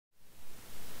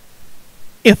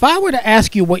If I were to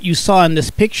ask you what you saw in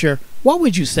this picture, what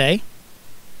would you say?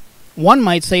 One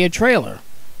might say a trailer,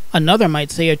 another might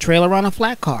say a trailer on a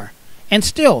flat car, and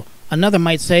still another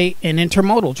might say an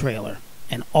intermodal trailer,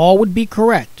 and all would be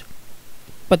correct.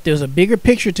 But there's a bigger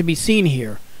picture to be seen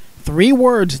here. 3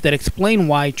 words that explain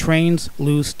why trains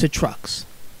lose to trucks.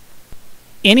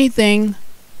 Anything,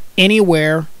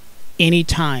 anywhere,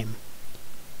 anytime.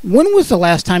 When was the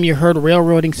last time you heard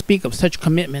railroading speak of such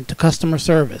commitment to customer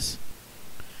service?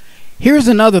 Here's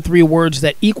another 3 words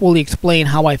that equally explain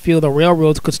how I feel the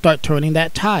railroads could start turning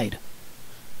that tide.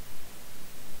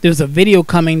 There's a video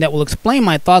coming that will explain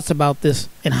my thoughts about this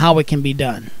and how it can be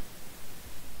done.